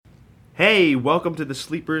Hey, welcome to the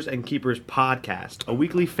Sleepers and Keepers podcast, a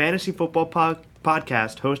weekly fantasy football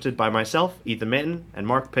podcast hosted by myself, Ethan Minton, and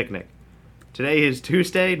Mark Picnic. Today is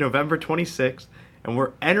Tuesday, November 26th, and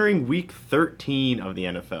we're entering week 13 of the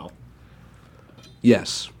NFL.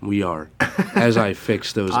 Yes, we are. As I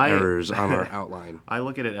fix those errors on our outline. I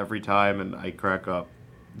look at it every time and I crack up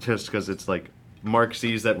just because it's like Mark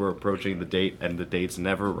sees that we're approaching the date and the date's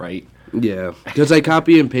never right. Yeah, because I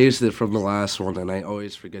copy and paste it from the last one and I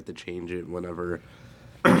always forget to change it whenever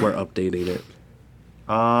we're updating it.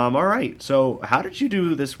 All right. So, how did you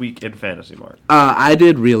do this week in fantasy, Mark? I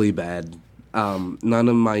did really bad. None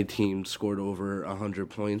of my teams scored over 100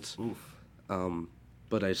 points. Oof.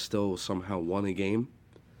 But I still somehow won a game.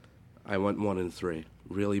 I went 1-3.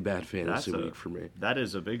 Really bad fantasy week for me. That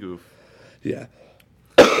is a big oof. Yeah.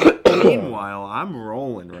 Meanwhile, I'm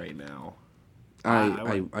rolling right now.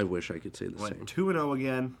 I wish I could say the same. Went 2-0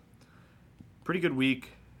 again. Pretty good week.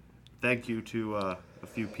 Thank you to a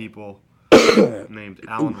few people named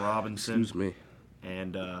Allen Robinson. Excuse me.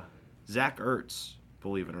 And Zach Ertz,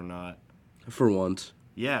 believe it or not. For once.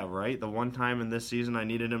 Yeah, right? The one time in this season I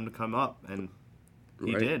needed him to come up, and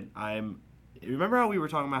he did. Remember how we were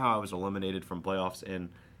talking about how I was eliminated from playoffs in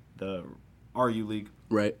the RU League?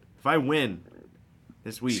 Right. If I win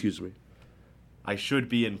this week, Excuse me. I should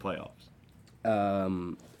be in playoffs.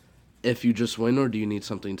 If you just win, or do you need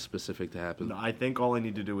something specific to happen? No, I think all I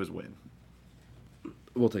need to do is win.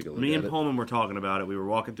 We'll take a look Me at and it. Pullman were talking about it. We were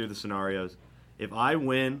walking through the scenarios. If I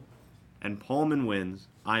win and Pullman wins,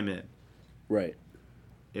 I'm in. Right.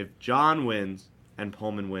 If John wins and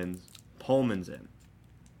Pullman wins, Pullman's in.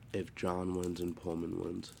 If John wins and Pullman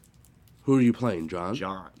wins. Who are you playing, John?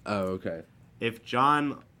 John. Oh, okay. If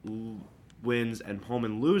John wins and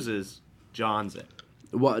Pullman loses, John's in.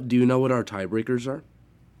 What, do you know what our tiebreakers are?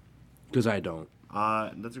 Because I don't.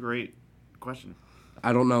 That's a great question.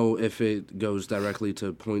 I don't know if it goes directly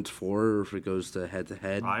to points for or if it goes to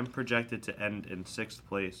head-to-head. I'm projected to end in 6th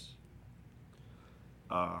place.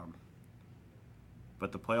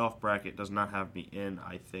 But the playoff bracket does not have me in,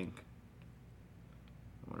 I think.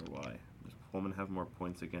 I wonder why. Does Pullman have more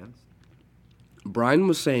points against? Brian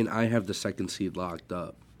was saying I have the second seed locked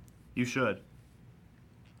up. You should.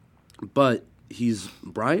 But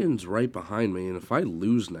Brian's right behind me, and if I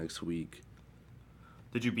lose next week...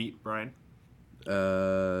 Did you beat Brian?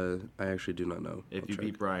 I actually do not know. If I'll you check.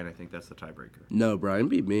 beat Brian, I think that's the tiebreaker. No, Brian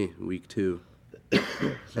beat me week 2.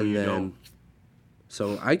 So you don't.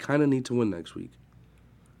 So I kind of need to win next week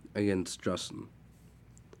against Justin.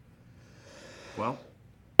 Well,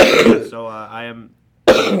 so I am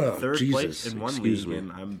third place Jesus, in one excuse league, me.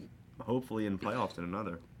 and I'm hopefully in playoffs in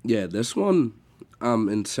another. Yeah, this one I'm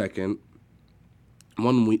in second.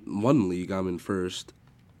 One league I'm in first.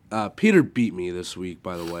 Peter beat me this week,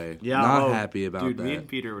 by the way. Yeah, Not happy about dude, that. me and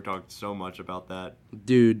Peter were talking so much about that.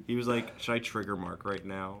 Dude. He was like, should I trigger Mark right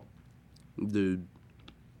now? Dude.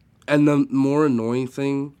 And the more annoying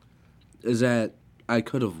thing is that I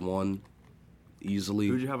could have won easily.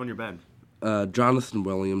 Who'd you have on your bench? Jonathan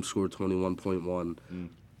Williams scored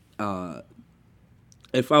 21.1.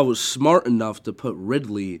 If I was smart enough to put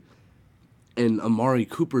Ridley in Amari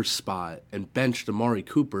Cooper's spot and benched Amari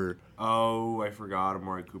Cooper... Oh, I forgot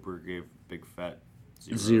Amari Cooper gave big fat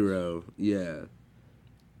zeros. 0, yeah.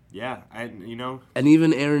 Yeah, and And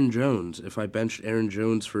even Aaron Jones. If I benched Aaron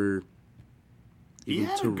Jones for he even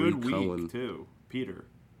had a Tariq good Cohen. week too, Peter.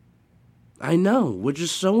 I know, which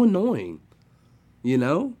is so annoying. You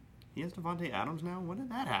know? He has Devontae Adams now? When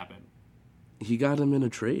did that happen? He got him in a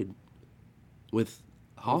trade with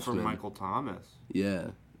Hoffman. From Michael Thomas. Yeah,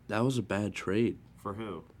 that was a bad trade. For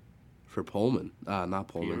who? For Pullman. Not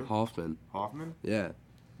Pullman, Peter? Hoffman. Hoffman? Yeah.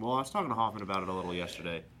 Well, I was talking to Hoffman about it a little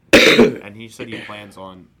yesterday, and he said he plans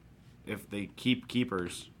on, if they keep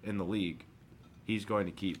keepers in the league, he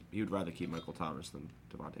would rather keep Michael Thomas than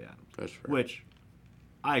Devontae Adams. That's fair. Which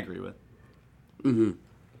I agree with. Mm-hmm.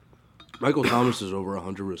 Michael Thomas is over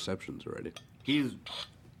 100 receptions already. He's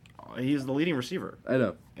the leading receiver. I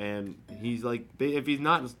know. And he's like, if he's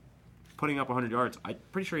not putting up 100 yards, I'm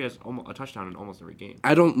pretty sure he has a touchdown in almost every game.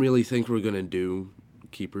 I don't really think we're going to do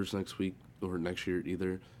keepers next week or next year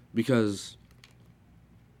either because,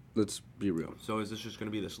 let's be real. So is this just going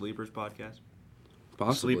to be the Sleepers podcast?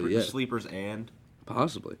 Possibly, yeah. Sleepers and?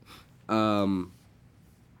 Possibly. Right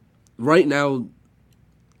now,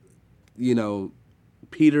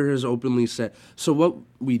 Peter has openly said... So what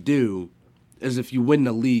we do is if you win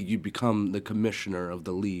the league, you become the commissioner of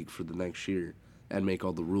the league for the next year and make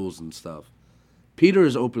all the rules and stuff. Peter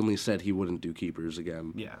has openly said he wouldn't do keepers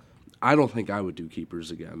again. Yeah. I don't think I would do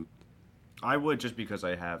keepers again. I would just because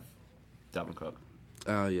I have Dalvin Cook.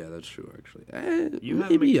 Oh, yeah, that's true, actually. You have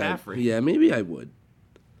maybe McCaffrey. Yeah, maybe I would.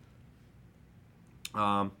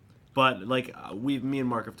 But like me and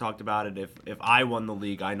Mark have talked about it. If I won the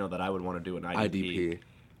league, I know that I would want to do an IDP. IDP.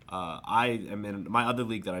 I am in my other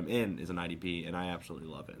league that I'm in is an IDP, and I absolutely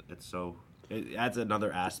love it. It adds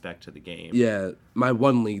another aspect to the game. Yeah, my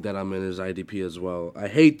one league that I'm in is IDP as well. I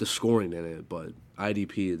hate the scoring in it, but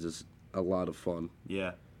IDP is just a lot of fun.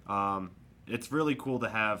 Yeah, it's really cool to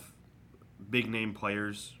have big name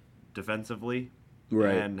players defensively,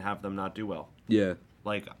 Right. and have them not do well. Yeah.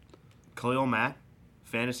 Like Khalil Mack,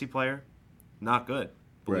 fantasy player, not good,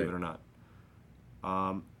 believe Right. it or not.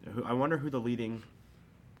 I wonder who the leading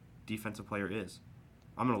defensive player is.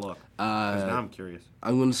 I'm gonna look. 'Cause now I'm curious.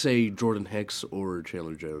 I'm going to say Jordan Hicks or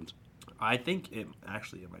Chandler Jones. I think it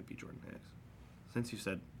might be Jordan Hicks. Since you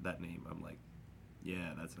said that name, I'm like,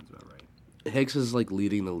 yeah, that sounds about right. Hicks is like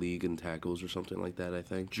leading the league in tackles or something like that, I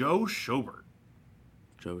think. Joe Schobert,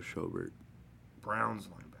 Joe Schobert. Browns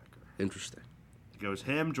linebacker. Interesting. It goes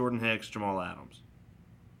him, Jordan Hicks, Jamal Adams.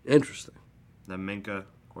 Interesting. Then Minka,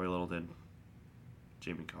 Corey Littleton,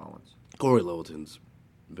 Jamie Collins. Corey Littleton's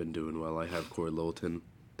been doing well. I have Corey Littleton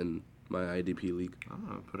in my IDP league. I'm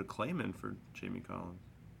gonna put a claim in for Jamie Collins.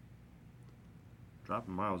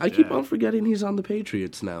 Dropping Miles. I keep on forgetting he's on the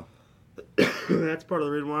Patriots now. That's part of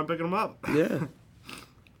the reason why I'm picking him up. Yeah.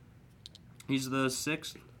 He's the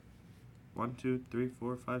sixth,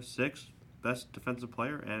 6th best defensive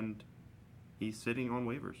player, and he's sitting on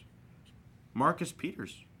waivers. Marcus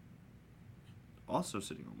Peters, also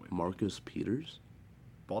sitting on waivers. Marcus Peters?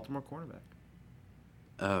 Baltimore cornerback.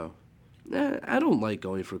 Oh. I don't like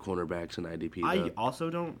going for cornerbacks in IDP, I though. also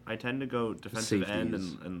don't. I tend to go defensive end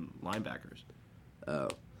Safeties. and linebackers. Oh.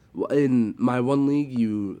 Well, in my one league,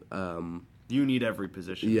 You need every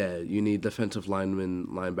position. you need defensive linemen,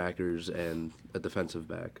 linebackers, and a defensive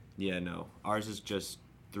back. Yeah, no. Ours is just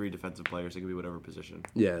 3 defensive players. It can be whatever position.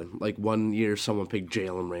 Yeah, like one year someone picked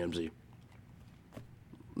Jalen Ramsey.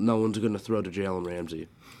 No one's going to throw to Jalen Ramsey.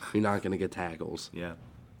 You're not going to get tackles. Yeah.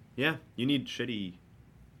 Yeah, you need shitty,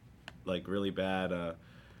 like really bad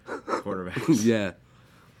quarterbacks. Yeah.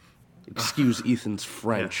 Excuse Ethan's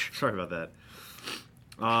French. Yeah, sorry about that.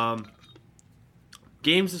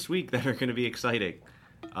 Games this week that are going to be exciting.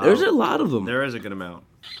 There's a lot of them. There is a good amount.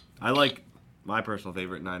 I like my personal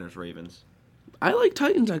favorite, Niners-Ravens. I like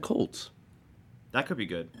Titans at Colts. That could be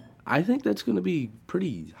good. I think that's going to be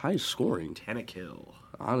pretty high scoring, Tannehill.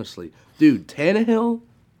 honestly. Dude, Tannehill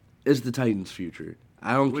is the Titans' future.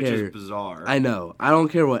 I don't Which care. is bizarre. I know. I don't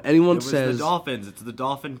care what anyone It was says. the Dolphins. It's the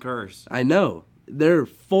Dolphin curse. I know. They're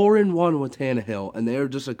 4-1 with Tannehill, and they're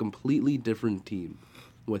just a completely different team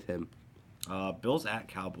with him. Bills at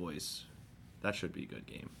Cowboys. That should be a good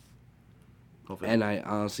game. Hopefully. And I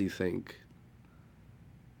honestly think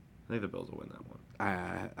I think the Bills will win that one.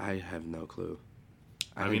 I have no clue.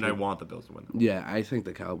 I mean, I want the Bills to win that one. Yeah, I think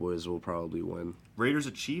the Cowboys will probably win. Raiders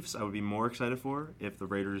at Chiefs, I would be more excited for if the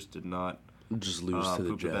Raiders did not Just lose to the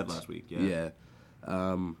poop the Jets bed last week. Yeah.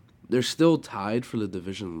 They're still tied for the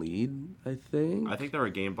division lead, I think. I think they're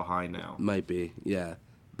a game behind now. Might be, yeah.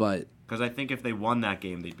 But Because I think if they won that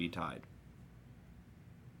game, they'd be tied.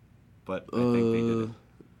 But I think they didn't.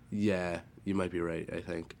 yeah, you might be right, I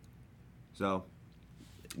think. So,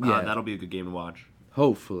 Yeah. that'll be a good game to watch.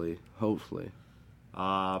 Hopefully.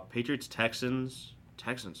 Patriots-Texans.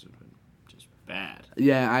 Texans have been just bad.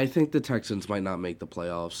 Yeah, I think the Texans might not make the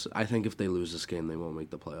playoffs. I think if they lose this game, they won't make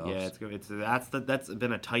the playoffs. Yeah, that's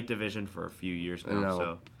been a tight division for a few years now. I know.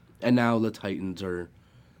 So, And now the Titans are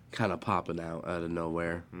kind of popping out of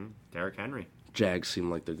nowhere. Derrick Henry, Jags seem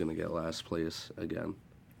like they're going to get last place again.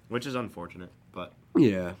 which is unfortunate. But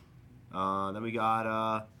Yeah. then we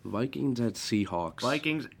got Vikings at Seahawks.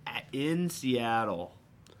 Vikings in Seattle.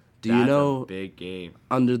 Do you That's know, a big game.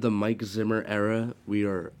 under the Mike Zimmer era, we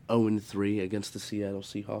are 0-3 against the Seattle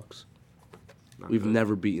Seahawks. Not We've good.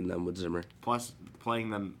 never beaten them with Zimmer. Plus, playing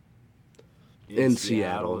them In Seattle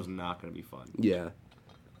Seattle. is not going to be fun. Yeah.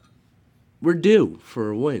 We're due for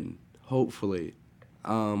a win, hopefully.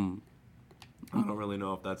 I don't really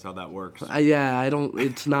know if that's how that works.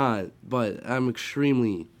 It's not, but I'm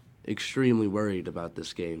extremely, extremely worried about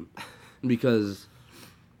this game because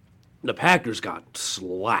the Packers got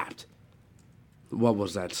slapped. What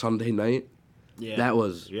was that, Sunday night? Yeah, That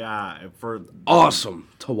was for awesome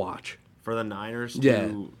to watch. for the Niners. Yeah.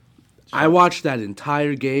 I watched that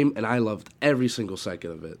entire game, and I loved every single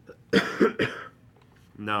second of it.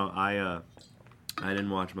 No, I didn't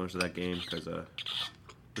watch most of that game because it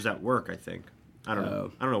was at work. I think I don't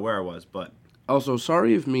know. I don't know where I was, but Also,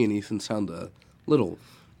 sorry if me and Ethan sound a little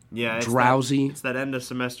yeah, it's drowsy. It's that end of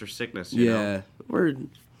semester sickness. You know? we're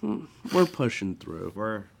we're pushing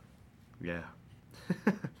through. Yeah.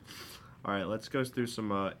 All right, let's go through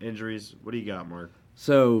some injuries. What do you got, Mark?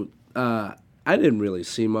 So, I didn't really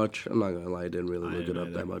see much. I'm not going to lie, I didn't really look it didn't up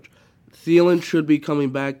either. that much. Thielen should be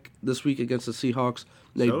coming back this week against the Seahawks.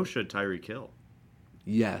 So should Tyreek Hill.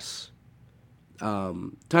 Yes.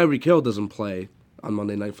 Tyreek Hill doesn't play on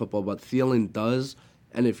Monday Night Football, but Thielen does.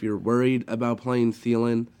 And if you're worried about playing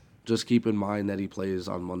Thielen, just keep in mind that he plays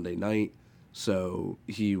on Monday night. So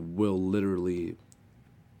he will literally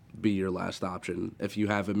be your last option. If you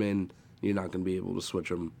have him in, you're not going to be able to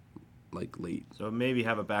switch him like late. So maybe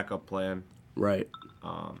have a backup plan. Right.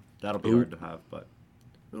 That'll be hard to have, but...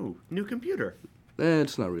 Ooh, new computer.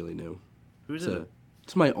 It's not really new. Who's it?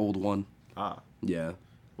 It's my old one. Ah, Yeah.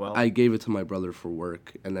 well... I gave it to my brother for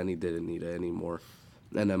work, and then he didn't need it anymore.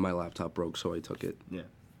 And then my laptop broke, so I took it. Yeah.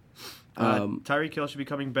 Tyreek Hill should be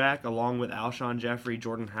coming back, along with Alshon Jeffrey,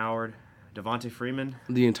 Jordan Howard, Devontae Freeman.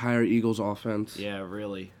 The entire Eagles offense. Yeah,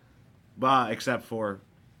 really. But except for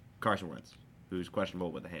Carson Wentz, who's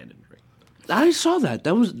questionable with a hand injury. I saw that.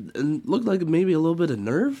 That was it looked like maybe a little bit of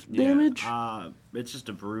nerve damage. It's just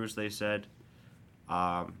a bruise, they said.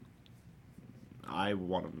 I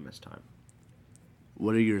want him to miss time.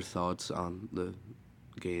 What are your thoughts on the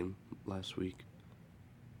game last week?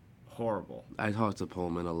 Horrible. I talked to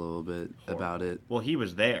Pullman a little bit about it. Well, he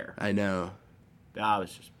was there. I know. That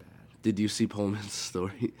was just bad. Did you see Pullman's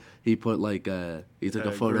story? He put he took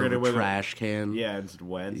a photo of a trash can. Yeah, and it's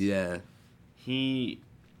Wentz. Yeah. He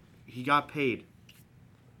got paid.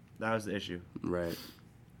 That was the issue. Right.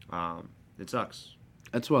 It sucks.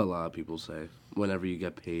 That's what a lot of people say. Whenever you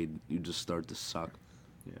get paid, you just start to suck.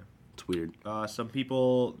 Yeah. It's weird. Some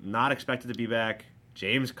people not expected to be back.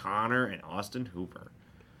 James Conner and Austin Hooper.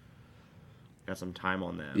 Got some time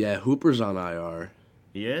on them. Yeah, Hooper's on IR.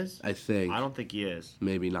 He is? I think. I don't think he is.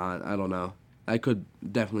 Maybe not. I don't know. I could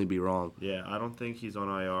definitely be wrong. Yeah, I don't think he's on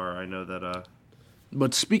IR. I know that,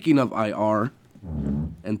 But speaking of IR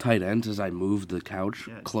and tight ends, as I move the couch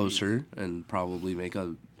closer and probably make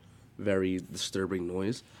a very disturbing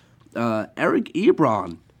noise, Eric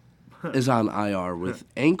Ebron is on IR with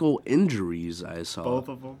ankle injuries, I saw. both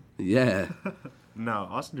of them? Yeah. No,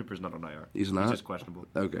 Austin Hooper's not on IR. He's not? He's just questionable.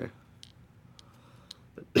 Okay.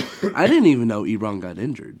 I didn't even know Ebron got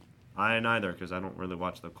injured. I neither, because I don't really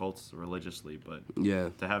watch the Colts religiously, but Yeah.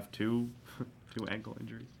 to have two ankle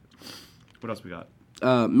injuries. What else we got?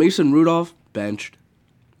 Mason Rudolph, benched.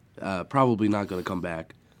 Probably not going to come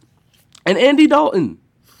back. And Andy Dalton,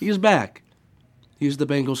 he's back. He's the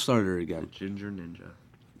Bengals starter again. Ginger Ninja.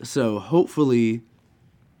 So hopefully,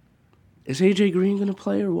 is AJ Green going to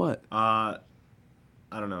play or what? I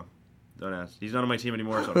don't know. Don't ask. He's not on my team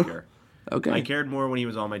anymore, so I don't care. Okay. I cared more when he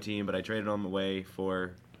was on my team, but I traded him away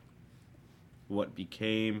for what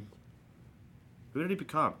became... Who did he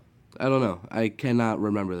become? I don't know. I cannot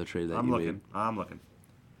remember the trade that I'm you looking. made. I'm looking.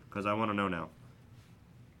 Because I want to know now.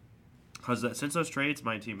 Because since those trades,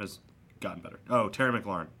 my team has gotten better. Oh, Terry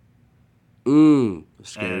McLaurin.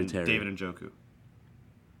 Scary And Terry. David Njoku.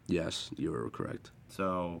 Yes, you were correct.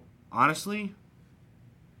 So, honestly,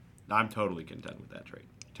 I'm totally content with that trade.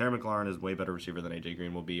 Terry McLaurin is way better receiver than AJ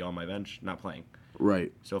Green will be on my bench, not playing.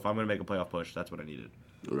 Right. So if I'm going to make a playoff push, that's what I needed.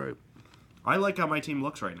 Right. I like how my team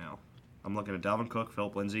looks right now. I'm looking at Dalvin Cook,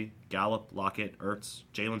 Philip Lindsay, Gallup, Lockett, Ertz,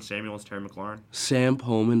 Jalen Samuels, Terry McLaurin. Sam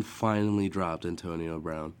Pullman finally dropped Antonio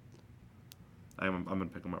Brown. I'm going to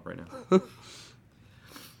pick him up right now.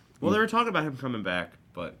 Well, they were talking about him coming back,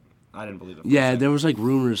 but I didn't believe it. Yeah, there was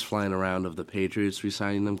rumors flying around of the Patriots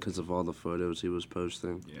re-signing him because of all the photos he was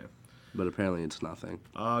posting. Yeah. But apparently it's nothing.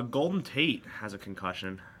 Golden Tate has a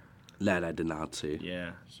concussion. That I did not see.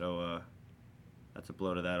 Yeah, so that's a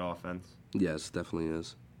blow to that offense. Yes, definitely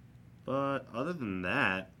is. But other than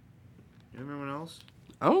that, you have anyone else?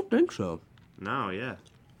 I don't think so. No, yeah.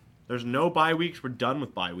 There's no bye weeks. We're done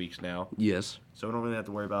with bye weeks now. Yes. So we don't really have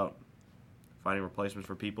to worry about finding replacements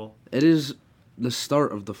for people. It is the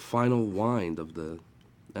start of the final wind of the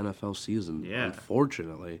NFL season. Yeah.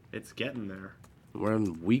 Unfortunately. It's getting there. We're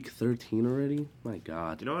in week 13 already? My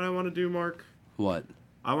God. You know what I want to do, Mark? What?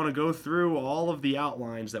 I want to go through all of the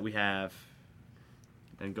outlines that we have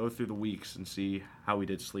and go through the weeks and see how we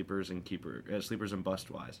did sleepers and sleepers and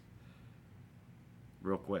bust wise.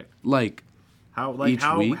 Real quick.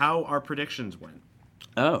 How our predictions went.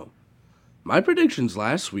 Oh. My predictions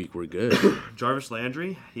last week were good. Jarvis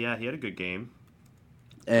Landry, yeah, he had a good game.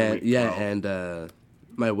 And Week 12. and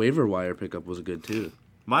my waiver wire pickup was good too.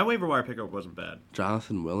 My waiver wire pickup wasn't bad.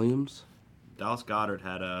 Jonathan Williams. Dallas Goedert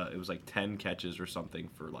had it was like 10 catches or something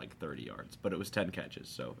for like 30 yards, but it was 10 catches.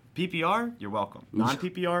 So PPR, you're welcome.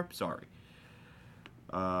 Non-PPR, sorry.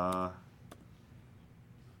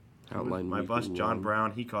 Outline My week bust, John one.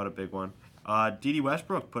 Brown, he caught a big one. D.D.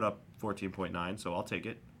 Westbrook put up 14.9, so I'll take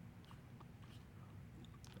it.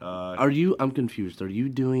 I'm confused. Are you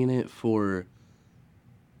doing it for...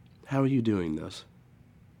 How are you doing this?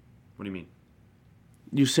 What do you mean?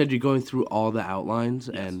 You said you're going through all the outlines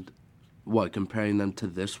Yes. and... What, comparing them to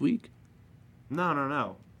this week?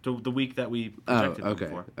 No. The week that we Oh, projected okay,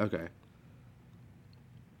 them for. okay.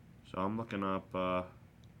 So I'm looking up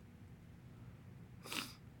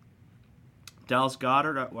Dallas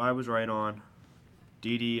Goddard, I was right on.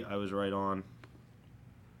 D.D., I was right on.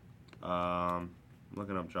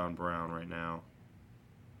 Looking up John Brown right now.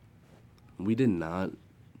 We did not.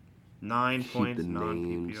 9 Keep points, the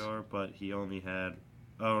names. non-PPR, but he only had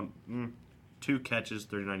 2 catches,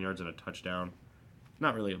 39 yards, and a touchdown.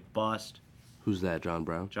 Not really a bust. Who's that, John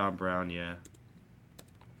Brown? John Brown, yeah.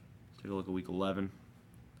 Let's take a look at week 11.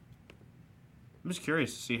 I'm just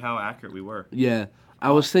curious to see how accurate we were. Yeah,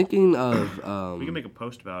 I was thinking of... We can make a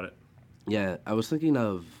post about it. Yeah, I was thinking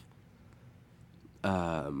of...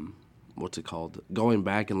 what's it called? Going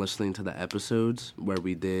back and listening to the episodes where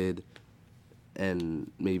we did... And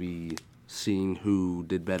maybe seeing who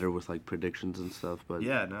did better with, like, predictions and stuff. But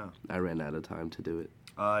Yeah, no. I ran out of time to do it.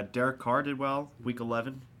 Derek Carr did well, week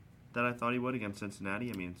 11, that I thought he would against Cincinnati.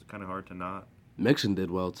 I mean, it's kind of hard to not. Mixon did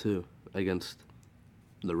well, too, against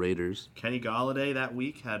the Raiders. Kenny Golladay that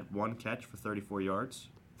week had 1 catch for 34 yards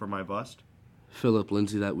for my bust. Philip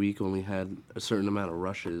Lindsay that week only had a certain amount of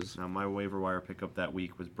rushes. Now, my waiver wire pickup that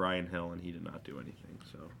week was Brian Hill, and he did not do anything,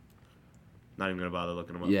 so not even going to bother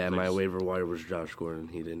looking him up. Yeah, because my waiver wire was Josh Gordon.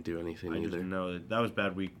 He didn't do anything I either. just know that was a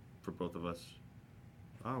bad week for both of us.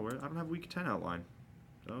 Oh, I don't have week 10 outline.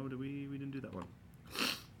 Oh, we didn't do that one.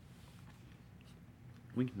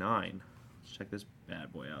 Week 9. Let's check this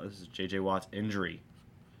bad boy out. This is J.J. Watt's injury.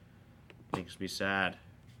 Makes me sad.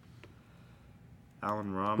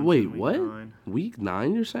 Allen Robinson. Wait, week what? 9. Week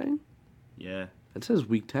 9, you're saying? Yeah. It says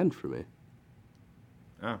week 10 for me.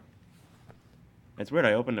 Oh. It's weird.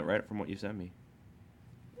 I opened it right from what you sent me.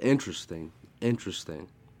 Interesting.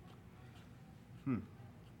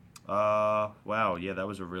 Wow. Yeah, that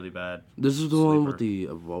was a really bad. This is the one with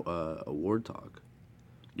Sleeper. the award talk.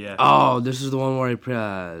 Yeah. Oh, this is the one where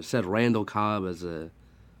I said Randall Cobb as a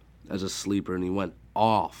sleeper, and he went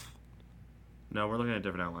off. No, we're looking at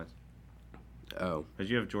different outlines. Oh, Because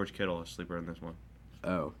you have George Kittle, a sleeper in this one.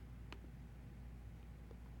 oh.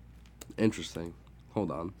 Interesting.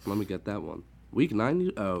 Hold on. Let me get that one. Week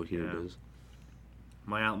 9? Oh, here Yeah. it is.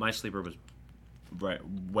 My sleeper was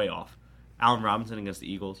way off. Allen Robinson against the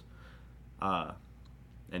Eagles.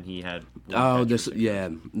 And he had. Oh, this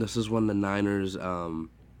is when the Niners are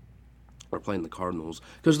playing the Cardinals,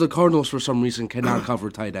 because the Cardinals for some reason cannot cover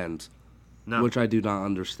tight ends, No. which I do not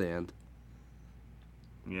understand.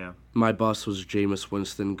 Yeah. My bust was Jameis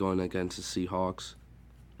Winston going against the Seahawks.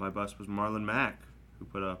 My bust was Marlon Mack, who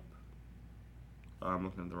put up. I'm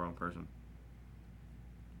looking at the wrong person.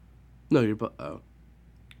 No,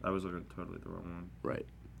 I was looking at totally the wrong one. right.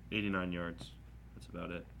 89 yards. That's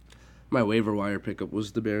about it. My waiver wire pickup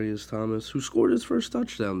was Demaryius Thomas, who scored his first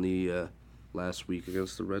touchdown the last week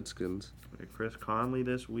against the Redskins. Okay, Chris Conley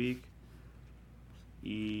this week.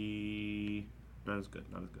 Not as good.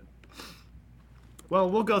 Well,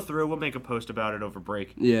 we'll go through. We'll make a post about it over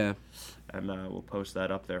break. Yeah. And we'll post that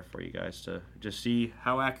up there for you guys to just see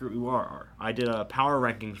how accurate we are. I did a power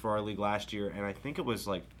rankings for our league last year, and I think it was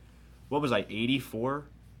like, 84?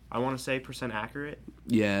 I want to say % accurate.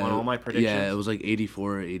 Yeah. On all my predictions? Yeah, it was like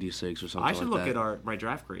 84 or 86 or something I should like look that. at my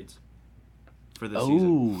draft grades for this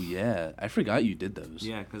season. Oh, yeah. I forgot you did those.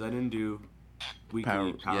 Yeah, because I didn't do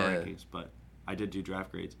weekly power yeah. rankings, but I did do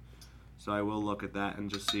draft grades. So I will look at that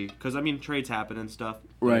and just see. Because, I mean, trades happen and stuff.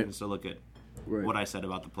 But I Right. can still look at Right. what I said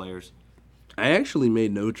about the players. I actually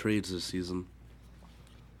made no trades this season.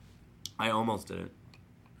 I almost didn't.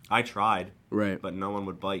 I tried, Right. but no one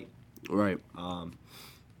would bite. Right.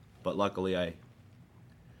 But luckily I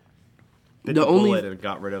bit The the only- bullet and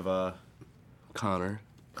got rid of Connor.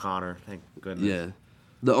 Connor. Thank goodness. Yeah.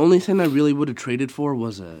 The only thing I really would have traded for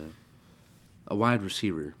was a wide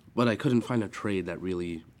receiver, but I couldn't find a trade that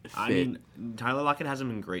really fit. I mean, Tyler Lockett hasn't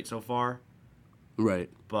been great so far, Right.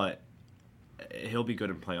 but he'll be good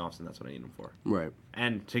in playoffs, and that's what I need him for. Right.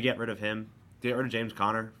 And to get rid of him, to get rid of James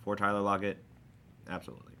Conner for Tyler Lockett,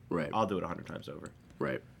 absolutely. Right. I'll do it 100 times over.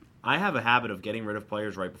 Right. I have a habit of getting rid of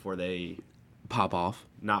players right before they Pop off.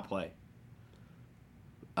 not play.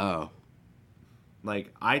 Oh.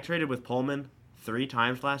 Like, I traded with Pullman 3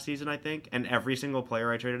 times last season, I think, and every single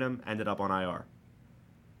player I traded him ended up on IR.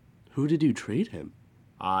 Who did you trade him?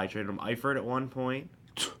 I traded him Eifert at one point.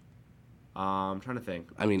 I'm trying to think.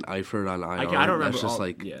 I mean, Eifert on IR. I don't remember. That's just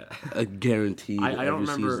a guarantee. I don't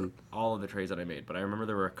remember season. all of the trades that I made, but I remember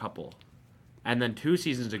there were a couple. And then 2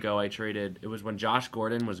 seasons ago, I traded. It was when Josh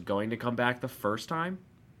Gordon was going to come back the first time,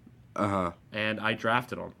 and I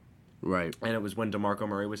drafted him. Right. And it was when DeMarco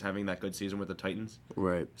Murray was having that good season with the Titans.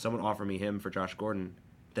 Right. Someone offered me him for Josh Gordon.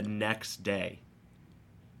 The next day,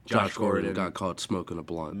 Josh Gordon got caught smoking a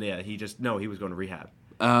blunt. Yeah, he was going to rehab.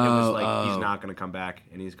 It was like he's not going to come back,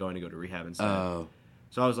 and he's going to go to rehab instead.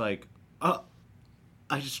 So I was like, I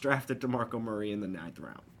just drafted DeMarco Murray in the 9th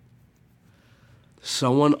round.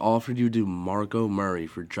 Someone offered you DeMarco Murray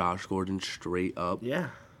for Josh Gordon straight up? Yeah.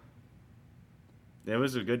 It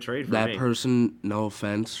was a good trade for me. That person, no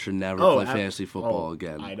offense, should never play fantasy football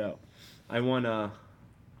again. I know. I won, I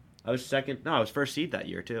was first seed that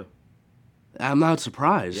year, too. I'm not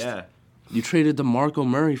surprised. Yeah. You traded DeMarco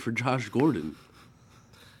Murray for Josh Gordon.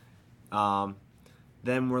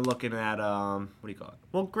 Then we're looking at what do you call it?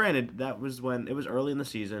 Well, granted, that was when it was early in the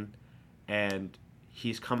season, and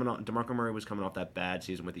DeMarco Murray was coming off that bad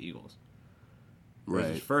season with the Eagles. It was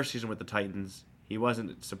his first season with the Titans. He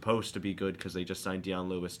wasn't supposed to be good because they just signed Deion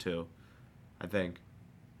Lewis too, I think.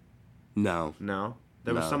 No.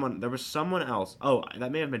 There was someone else. Oh,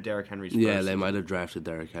 that may have been Derrick Henry's first season. Might have drafted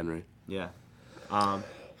Derrick Henry. Yeah.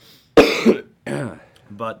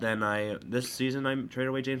 But then this season I traded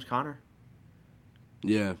away James Conner.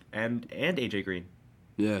 Yeah. And AJ Green.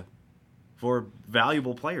 Yeah. For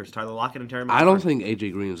valuable players, Tyler Lockett and Terry McLaurin. I don't think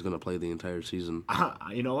AJ Green is going to play the entire season.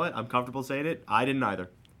 You know what? I'm comfortable saying it. I didn't either.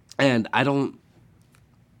 And I don't.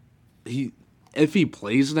 If he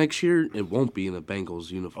plays next year, it won't be in a Bengals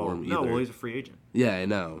uniform either. No, well, he's a free agent. Yeah, I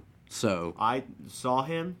know. So I saw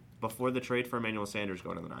him before the trade for Emmanuel Sanders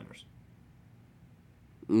going to the Niners.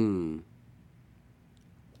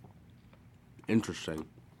 Interesting.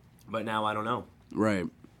 But now I don't know. Right.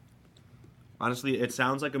 Honestly, it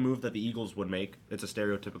sounds like a move that the Eagles would make. It's a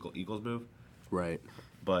stereotypical Eagles move. Right.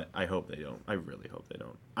 But I hope they don't. I really hope they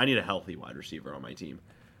don't. I need a healthy wide receiver on my team.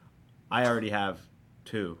 I already have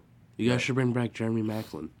 2. You guys should bring back Jeremy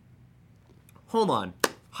Maclin. Hold on.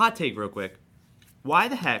 Hot take real quick. Why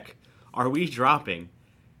the heck are we dropping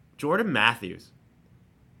Jordan Matthews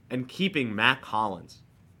and keeping Matt Collins?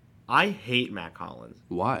 I hate Matt Collins.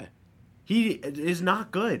 Why? He is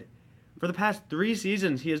not good. For the past 3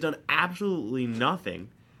 seasons, he has done absolutely nothing.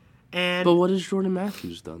 But what has Jordan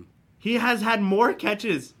Matthews done? He has had more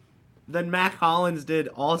catches than Matt Collins did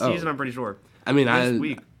all season, I'm pretty sure. I mean,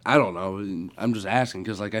 I don't know. I'm just asking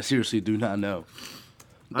because, I seriously do not know.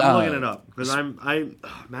 I'm looking it up because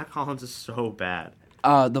Matt Collins is so bad.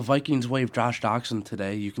 The Vikings waived Josh Doxson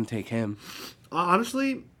today. You can take him.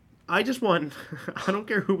 Honestly, I just want. I don't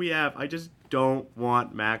care who we have. I just don't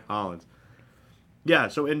want Matt Collins. Yeah.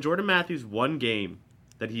 So in Jordan Matthews' 1 game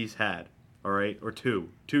that he's had, all right, or two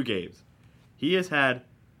games, he has had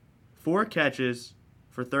 4 catches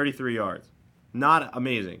for 33 yards. Not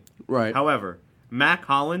amazing. Right. However, Matt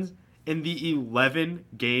Collins, in the 11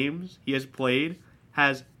 games he has played,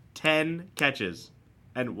 has 10 catches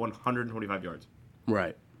and 125 yards.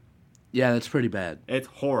 Right. Yeah, that's pretty bad. It's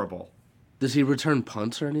horrible. Does he return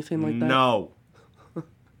punts or anything like that? No.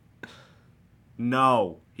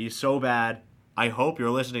 No. He's so bad. I hope you're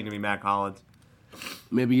listening to me, Matt Collins.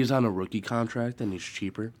 Maybe he's on a rookie contract and he's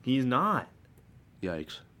cheaper. He's not.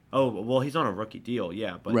 Yikes. Oh, well, he's on a rookie deal,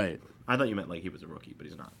 yeah. But right. I thought you meant like he was a rookie, but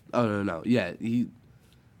he's not. Oh, no. Yeah,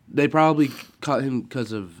 they probably cut him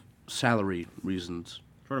because of salary reasons.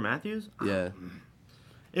 Jordan Matthews? Yeah.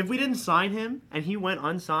 If we didn't sign him and he went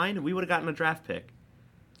unsigned, we would have gotten a draft pick.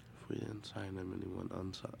 If we didn't sign him and he went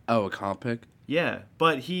unsigned. Oh, a comp pick? Yeah,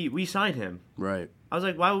 but we signed him. Right. I was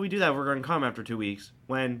like, why would we do that if we're going to come after 2 weeks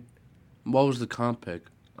when... What was the comp pick?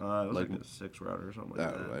 It was like a 6th rounder or something like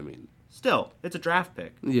that. I mean... Still, it's a draft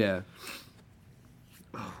pick. Yeah.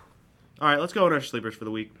 All right, let's go on our sleepers for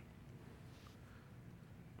the week.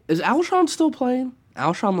 Is Alshon still playing?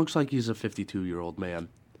 Alshon looks like he's a 52-year-old man.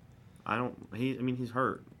 He's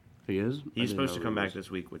hurt. He is? He's supposed to come back this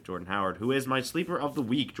week with Jordan Howard, who is my sleeper of the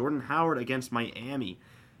week. Jordan Howard against Miami.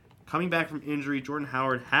 Coming back from injury, Jordan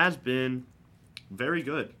Howard has been very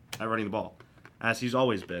good at running the ball, as he's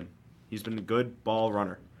always been. He's been a good ball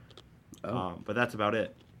runner. But that's about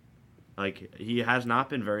it. He has not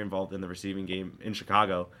been very involved in the receiving game in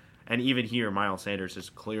Chicago. And even here, Miles Sanders has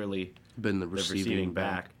clearly been the receiving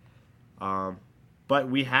back. But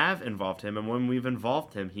we have involved him, and when we've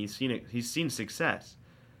involved him, he's seen success.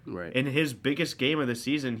 Right. In his biggest game of the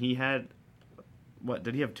season, he had,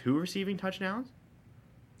 did he have 2 receiving touchdowns?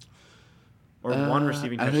 Or 1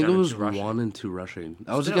 receiving touchdown? I think it was and 2 rushing? 1 and 2 rushing.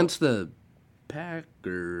 That was against the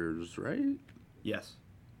Packers, right? Yes.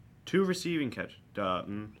 2 receiving catch.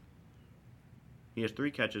 He has 3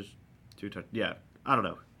 catches, 2 touch. Yeah, I don't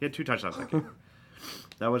know. He had 2 touchdowns that game.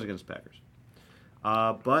 That was against the Packers.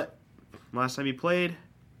 But last time he played,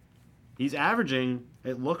 he's averaging,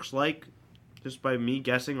 it looks like, just by me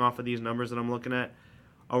guessing off of these numbers that I'm looking at,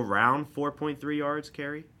 around 4.3 yards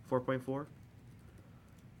carry, 4.4.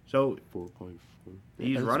 So 4.4.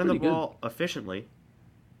 he's That's running the pretty good. ball efficiently,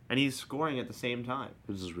 and he's scoring at the same time.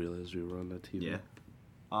 I just realized we were on that TV. Yeah.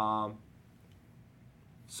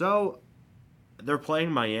 So they're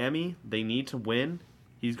playing Miami. They need to win.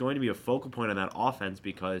 He's going to be a focal point on that offense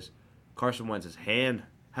because Carson Wentz's hand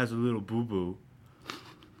has a little boo-boo.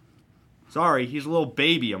 Sorry, he's a little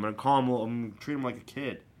baby. I'm going to call him, I'm going to treat him like a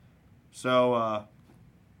kid. So,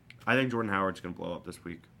 I think Jordan Howard's going to blow up this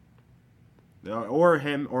week. Or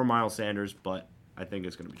him or Miles Sanders, but I think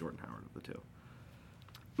it's going to be Jordan Howard of the two.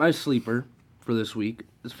 My sleeper for this week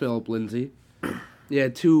is Philip Lindsay. He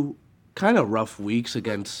had 2 kind of rough weeks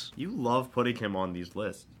against You love putting him on these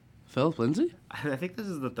lists. Philip Lindsay. I think this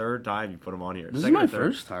is the 3rd time you put him on here. This is Second my or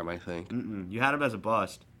third. first time, I think. You had him as a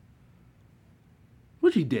bust.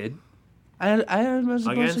 Which he did. I had him as a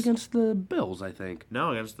bust Against- against the Bills, I think.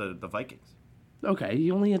 No, against the Vikings. Okay,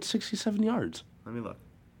 he only had 67 yards Let me look.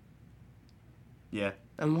 Yeah.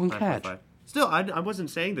 and 1 catch. 5.5. Still, I wasn't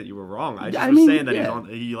saying that you were wrong. I just I was mean, saying that yeah.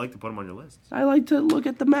 you like to put him on your lists. I like to look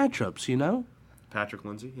at the matchups, you know? Patrick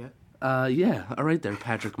Lindsay, yeah. Yeah, all right there,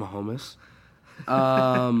 Patrick Mahomes.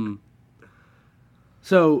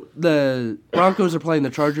 So the Broncos are playing the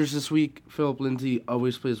Chargers this week. Philip Lindsay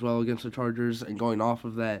always plays well against the Chargers, and going off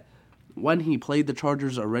of that, when he played the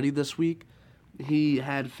Chargers already this week, he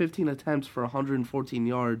had 15 attempts for 114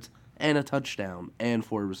 yards and a touchdown and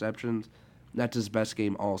 4 receptions. That's his best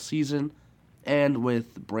game all season. And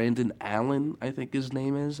with Brandon Allen, I think his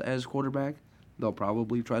name is, as quarterback, they'll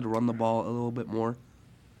probably try to run the ball a little bit more.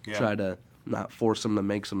 Yeah. Try to not force him to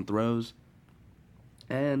make some throws.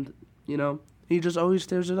 And, you know, he just always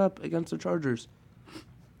tears it up against the Chargers.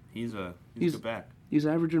 He's a He's- good back. He's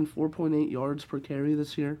averaging 4.8 yards per carry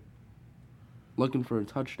this year. Looking for a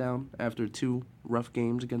touchdown after 2 rough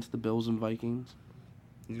games against the Bills and Vikings.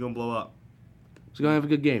 He's going to blow up. He's going to have a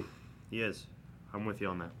good game. He is. I'm with you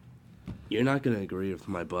on that. You're not going to agree with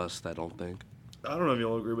my bust, I don't think. I don't know if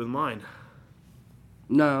you'll agree with mine.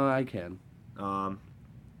 No, I can.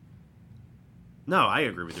 No, I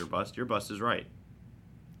agree with your bust. Your bust is right.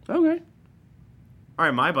 Okay. All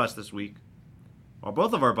right, my bust this week. Well,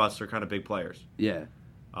 both of our busts are kind of big players. Yeah,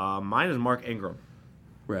 Mine is Mark Ingram.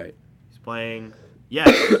 right. He's playing. Yes,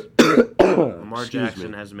 Lamar Excuse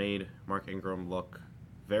Jackson me. has made Mark Ingram look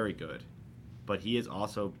very good, but he is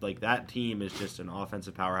also like that team is just an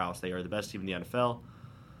offensive powerhouse. They are the best team in the NFL.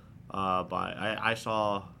 I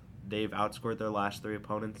saw they've outscored their last 3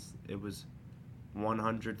 opponents. It was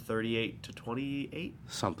 138 to 28.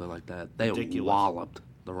 Something like that. They Ridiculous. walloped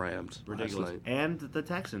the Rams Ridiculous. last night. And the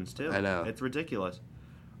Texans, too. I know. It's ridiculous.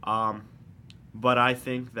 But I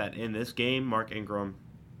think that in this game, Mark Ingram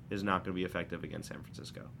is not going to be effective against San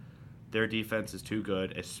Francisco. Their defense is too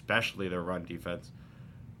good, especially their run defense.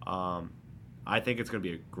 I think it's going to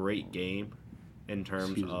be a great game in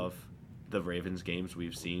terms Excuse me. of the Ravens games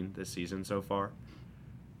we've seen this season so far.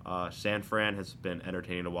 San Fran has been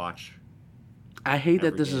entertaining to watch. I hate that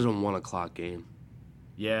Every this game. is a 1 o'clock game.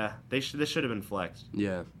 Yeah, this should have been flexed.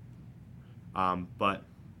 Yeah. But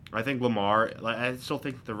I think Lamar. I still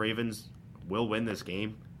think the Ravens will win this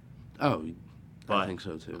game. Oh, But I think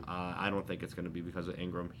so too. I don't think it's going to be because of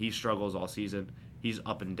Ingram. He struggles all season. He's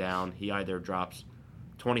up and down. He either drops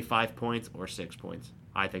 25 points or 6 points.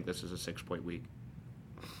 I think this is a 6-point week.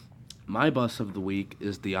 My bust of the week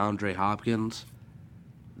is DeAndre Hopkins.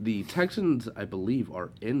 The Texans, I believe, are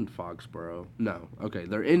in Foxborough. No, okay,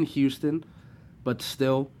 they're in Houston, but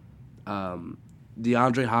still,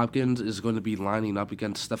 DeAndre Hopkins is going to be lining up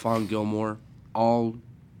against Stephon Gilmore all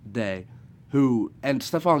day. And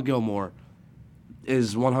Stephon Gilmore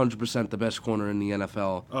is 100% the best corner in the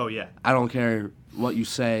NFL. Oh, yeah. I don't care what you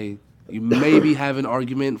say. You maybe have an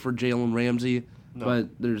argument for Jalen Ramsey, No. but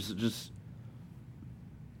there's just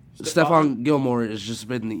Stephon Gilmore has just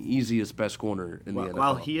been the easiest best corner in the NFL.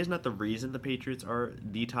 While he is not the reason the Patriots are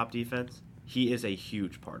the top defense, he is a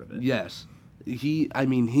huge part of it. Yes, he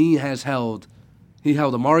held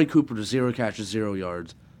Amari Cooper to 0 catches, 0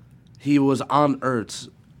 yards. He was on Ertz.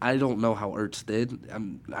 I don't know how Ertz did.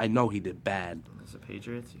 I know he did bad. As the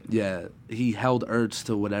Patriots, Yeah, he held Ertz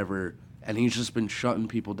to whatever, and he's just been shutting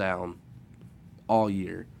people down all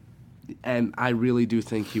year. And I really do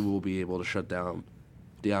think he will be able to shut down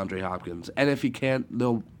DeAndre Hopkins. And if he can't,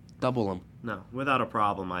 they'll double him. No, without a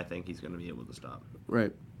problem, I think he's going to be able to stop.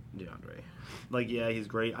 Right. DeAndre. Like, yeah, he's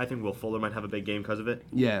great. I think Will Fuller might have a big game because of it.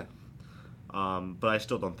 Yeah, But I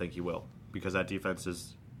still don't think he will because that defense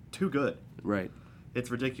is too good. right. It's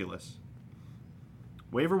ridiculous.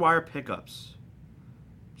 Waiver wire pickups.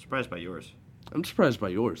 Surprised by yours. I'm surprised by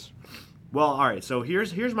yours. Well, all right. So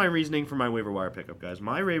here's my reasoning for my waiver wire pickup, guys.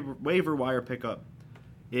 My waiver wire pickup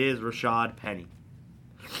is Rashad Penny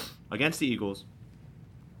against the Eagles.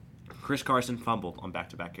 Chris Carson fumbled on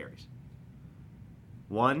back-to-back carries.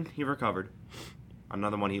 One he recovered,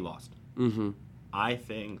 another one he lost. Mm-hmm. I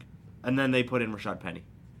think, and then they put in Rashad Penny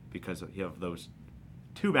because of those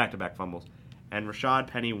two back-to-back fumbles, and Rashad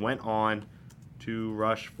Penny went on to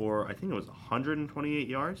rush for, I think it was 128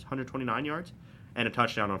 yards, 129 yards, and a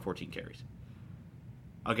touchdown on 14 carries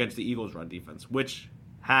against the Eagles' run defense, which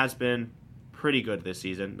has been pretty good this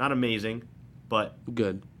season. Not amazing, but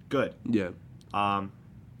Good. good. Yeah.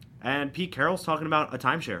 And Pete Carroll's talking about a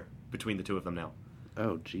timeshare between the two of them now.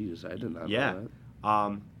 Oh, jeez, I did not Yeah. know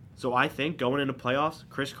that. So I think going into playoffs,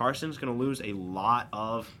 Chris Carson's going to lose a lot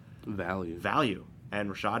of Value. and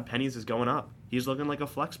Rashad Penny's is going up. He's looking like a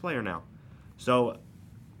flex player now. So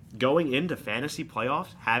going into fantasy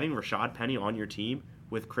playoffs, having Rashad Penny on your team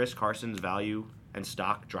with Chris Carson's value and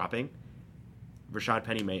stock dropping, Rashad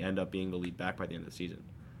Penny may end up being the lead back by the end of the season.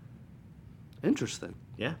 Interesting.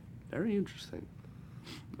 Yeah. Very interesting.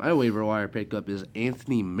 My waiver wire pickup is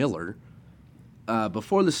Anthony Miller.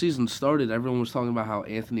 Before the season started, everyone was talking about how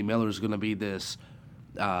Anthony Miller is going to be this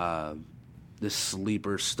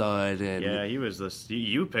sleeper stud. And Yeah, he was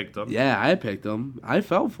you picked him. yeah, I picked him. I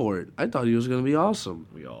fell for it. I thought he was going to be awesome.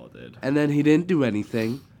 We all did. And then he didn't do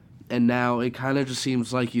anything. And now it kind of just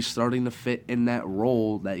seems like he's starting to fit in that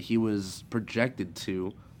role that he was projected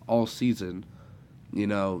to all season. You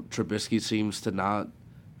know, Trubisky seems to not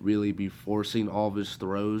really be forcing all of his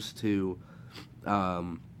throws to,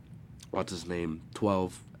 what's his name,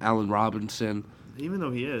 12, Allen Robinson. Even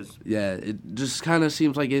though he is. Yeah, it just kind of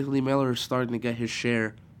seems like Anthony Miller is starting to get his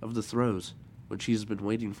share of the throws, which he's been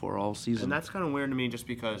waiting for all season. And that's kind of weird to me just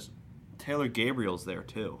because Taylor Gabriel's there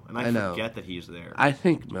too. And I know. forget that he's there. I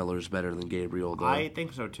think Miller's better than Gabriel, though. I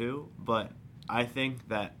think so too, but I think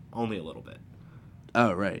that only a little bit.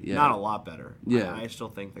 Oh, right, yeah. Not a lot better. Yeah. I still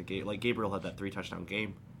think that Gabriel had that 3-touchdown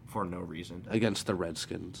game for no reason. Against the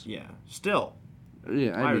Redskins. Yeah. Still,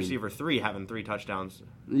 Yeah, I wide mean, receiver 3 having 3 touchdowns,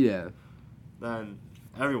 yeah. then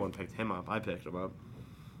everyone picked him up. I picked him up.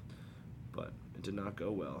 But it did not go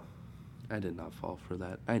well. I did not fall for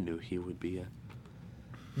that. I knew he would be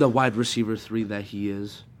the wide receiver 3 that he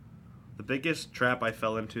is. The biggest trap I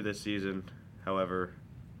fell into this season, however,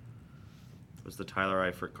 was the Tyler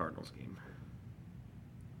Eifert Cardinals game.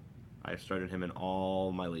 I started him in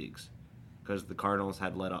all my leagues because the Cardinals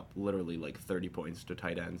had let up literally like 30 points to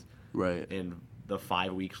tight ends Right. in the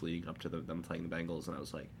 5 weeks leading up to them playing the Bengals, and I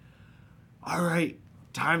was like, all right,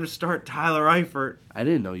 time to start Tyler Eifert. I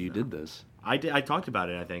didn't know you did this. I talked about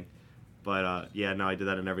it, I think. But, I did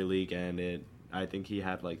that in every league, and I think he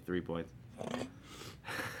had like 3 points.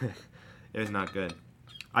 It was not good.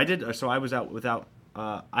 So I was out without,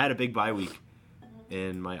 I had a big bye week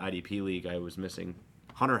in my IDP league. I was missing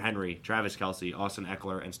Hunter Henry, Travis Kelce, Austin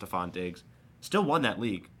Eckler, and Stephon Diggs. Still won that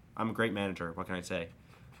league. I'm a great manager. What can I say?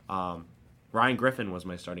 Ryan Griffin was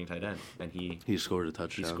my starting tight end, and he scored a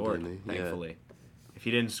touchdown. scored, didn't he? thankfully. Yeah. If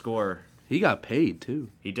he didn't score, He got paid too.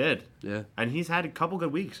 he did. Yeah. And he's had a couple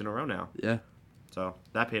good weeks in a row now. Yeah. So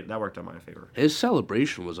that worked in my favor. His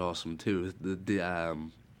celebration was awesome too.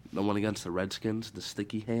 The one against the Redskins, the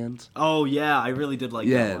sticky hands. Oh, yeah, I really did like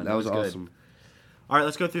that Yeah, one. that was good. awesome. All right,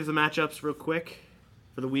 let's go through the matchups real quick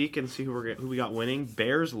for the week and see who we got winning.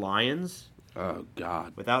 Bears-Lions. Oh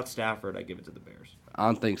God. Without Stafford, I give it to the Bears.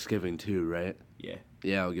 On Thanksgiving too, right? Yeah.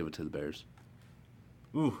 Yeah, I'll give it to the Bears.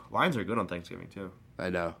 Ooh, Lions are good on Thanksgiving, too. I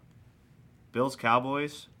know.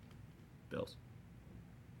 Bills-Cowboys. Bills.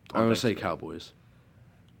 I'm gonna say Cowboys.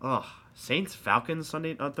 Ugh. Saints-Falcons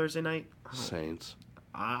Thursday night? Saints.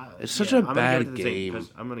 I'm a bad game.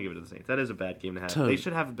 I'm going to give it to the Saints. That is a bad game to have. To- They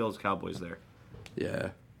should have Bills-Cowboys there. Yeah,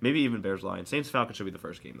 Maybe even Bears-Lions. Saints-Falcons should be the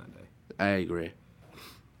first game that day. I agree.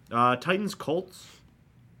 Titans-Colts.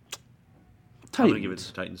 I'm going to give it to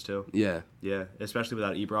the Titans, too. Yeah, Yeah, especially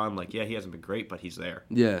without Ebron. Like, yeah, he hasn't been great, but he's there.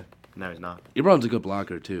 yeah. Now he's not. Ebron's a good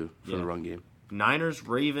blocker too for Yeah. the run game. Niners,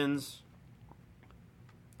 Ravens.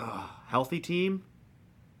 Healthy team.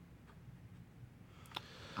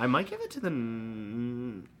 I might give it to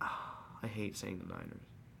the... I hate saying the Niners.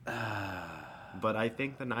 But I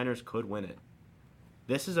think the Niners could win it.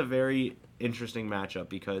 This is a very interesting matchup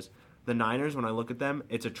because the Niners, when I look at them,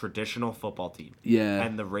 it's a traditional football team. Yeah,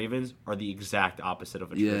 And the Ravens are the exact opposite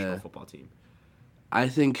of a traditional Yeah. football team. I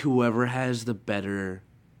think whoever has the better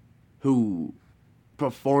who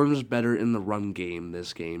performs better in the run game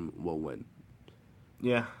this game will win.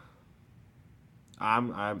 Yeah.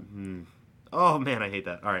 Oh, man, I hate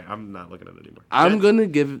that. All right, I'm not looking at it anymore. I'm Jets? going to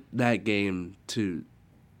give that game to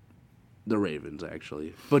the Ravens,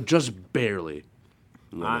 actually. But just barely.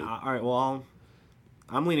 winning. All right, well,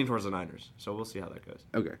 I'm leaning towards the Niners, so we'll see how that goes.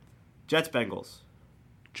 Okay. Jets, Bengals.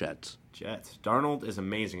 Jets. Jets. Darnold is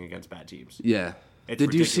amazing against bad teams. Yeah. It's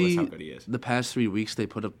Did you ridiculous see how good he is. the past 3 weeks they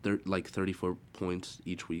put up 34 points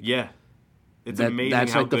each week? Yeah. It's amazing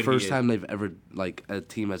That's how like the good first he is. time they've ever, like, a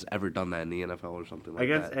team has ever done that in the NFL or something like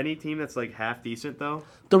Against that. any team that's like half decent, though?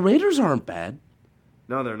 The Raiders aren't bad.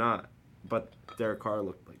 No, they're not. But Derek Carr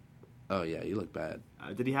looked like... Oh, yeah, you look bad.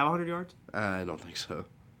 did he have 100 yards? I don't think so.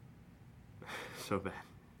 So bad.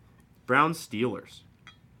 Browns, Steelers.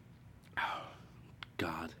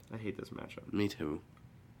 God. I hate this matchup. Me too.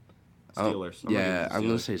 Steelers. Oh, yeah, I'm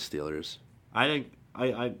going to to say Steelers. I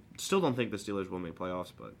still don't think the Steelers will make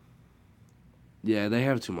playoffs, but Yeah, they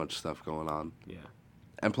have too much stuff going on. yeah.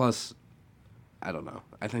 And plus, I don't know.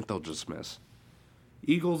 I think they'll just miss.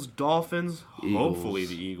 Eagles, Dolphins. Eagles. Hopefully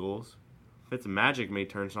the Eagles. Fitzmagic may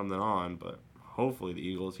turn something on, but hopefully the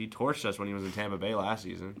Eagles. He torched us when he was in Tampa Bay last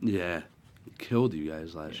season. Yeah. Killed you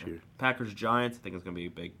guys last Yeah. year. Packers, Giants. I think it's going to be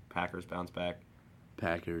a big Packers bounce back.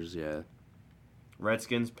 Packers, yeah.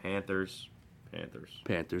 Redskins, Panthers.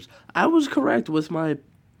 Panthers. I was correct with my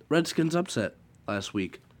Redskins upset last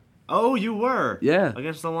week. Oh, you were? Yeah.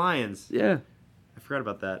 Against the Lions. Yeah. I forgot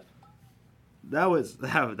about that.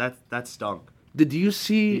 That stunk. Did you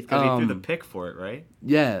see? Because he threw the pick for it, right?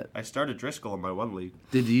 Yeah. I started Driscoll in my one league.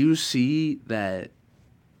 Did you see that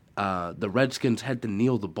the Redskins had to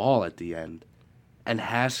kneel the ball at the end, and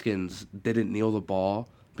Haskins didn't kneel the ball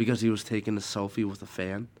because he was taking a selfie with a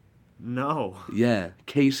fan? No. Yeah.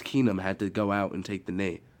 Case Keenum had to go out and take the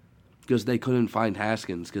knee because they couldn't find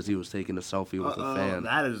Haskins because he was taking a selfie with a fan.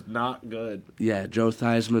 That is not good. Yeah, Joe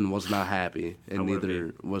Theismann was not happy, I and wouldn't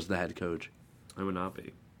neither was the head coach. I would not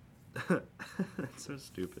be. That's so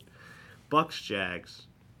stupid. Bucks, Jags.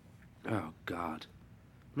 Oh, God.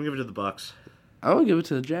 I'm gonna give it to the Bucks. I would give it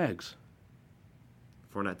to the Jags.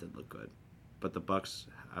 Fournette did look good, but the Bucks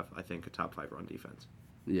have, I think, a top 5 run defense.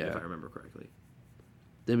 If Yeah. I remember correctly.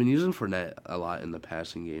 They've been using Fournette a lot in the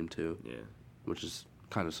passing game, too, Yeah. which is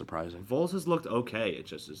kind of surprising. Vols has looked okay. It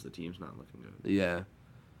just is the team's not looking good. Yeah,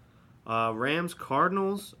 Rams,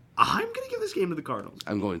 Cardinals. I'm gonna give this game to the Cardinals.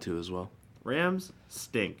 I'm going to as well. Rams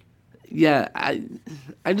stink. Yeah,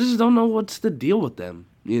 I just don't know what's the deal with them,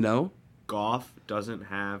 you know? Goff doesn't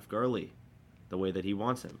have Gurley the way that he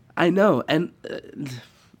wants him. I know, and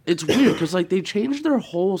it's weird because, like, they changed their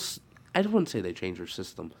whole... I wouldn't say they changed their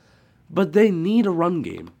system, but they need a run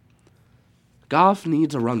game. Goff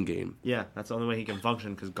needs a run game. Yeah, that's the only way he can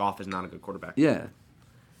function because Goff is not a good quarterback. Yeah.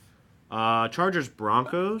 Chargers,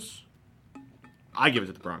 Broncos. I give it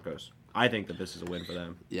to the Broncos. I think that this is a win for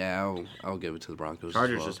them. Yeah, I'll give it to the Broncos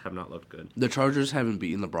Chargers as well. just have not looked good. The Chargers haven't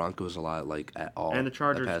beaten the Broncos a lot, like, at all. And the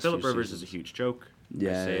Chargers, past Phillip few Rivers seasons. is a huge joke.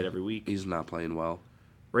 Yeah, I say it every week. He's not playing well.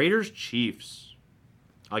 Raiders, Chiefs.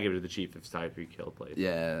 I'll give it to the Chiefs if Tyreek Hill plays.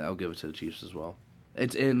 Yeah, I'll give it to the Chiefs as well.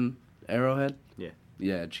 It's in Arrowhead? Yeah.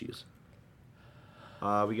 Yeah, Chiefs.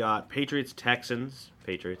 We got Patriots, Texans.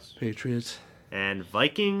 Patriots. Patriots. And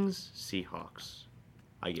Vikings, Seahawks.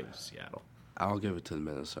 I give it to Seattle. I'll give it to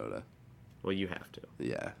Minnesota. Well, you have to.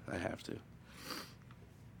 Yeah, I have to.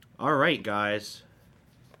 All right, guys.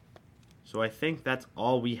 So I think that's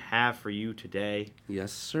all we have for you today.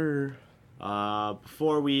 Yes, sir.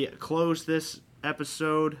 Before we close this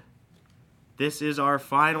episode, this is our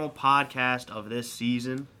final podcast of this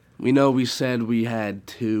season. We know we said we had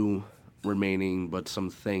 2 remaining, but some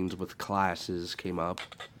things with classes came up.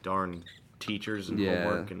 Darn teachers and Yeah.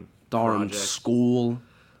 homework and Darn projects. school.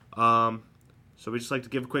 So we'd just like to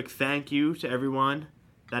give a quick thank you to everyone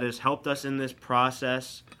that has helped us in this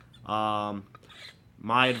process.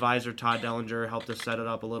 My advisor, Todd Dellinger, helped us set it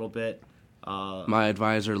up a little bit. My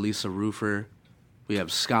advisor, Lisa Roofer. We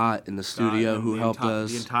have Scott in the studio and who the helped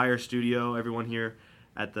us. The entire studio, everyone here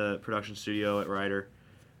at the production studio at Ryder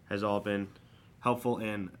has all been helpful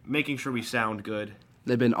in making sure we sound good.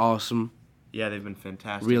 They've been awesome. Yeah, they've been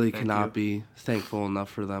fantastic. Really Thank cannot you. be thankful enough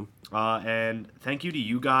for them. And thank you to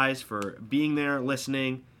you guys for being there,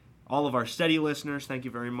 listening. All of our steady listeners, thank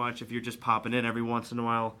you very much. If you're just popping in every once in a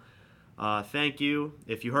while, thank you.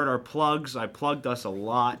 If you heard our plugs, I plugged us a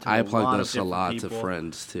lot. I plugged lot of us a different lot people. to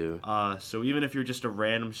friends, too. So even if you're just a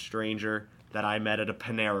random stranger that I met at a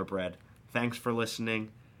Panera Bread, thanks for listening.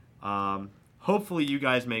 Hopefully you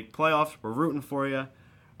guys make playoffs. We're rooting for you.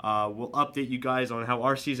 We'll update you guys on how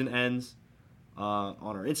our season ends on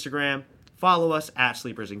our Instagram. follow us at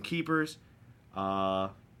Sleepers and Keepers.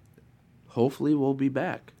 Hopefully we'll be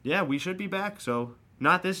back. Yeah, we should be back. So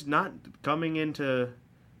not coming into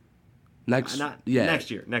Next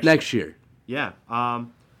year. Next year. Yeah.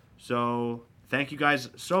 So thank you guys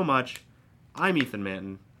so much. I'm Ethan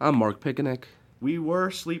Manton. I'm Mark Picnic. We were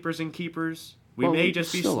Sleepers and Keepers. We may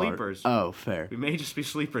just be sleepers. Oh, fair. We may just be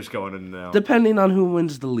sleepers going in now. Depending on who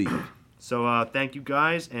wins the league. So thank you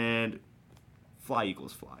guys, and fly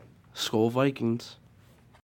Eagles fly. Skol Vikings.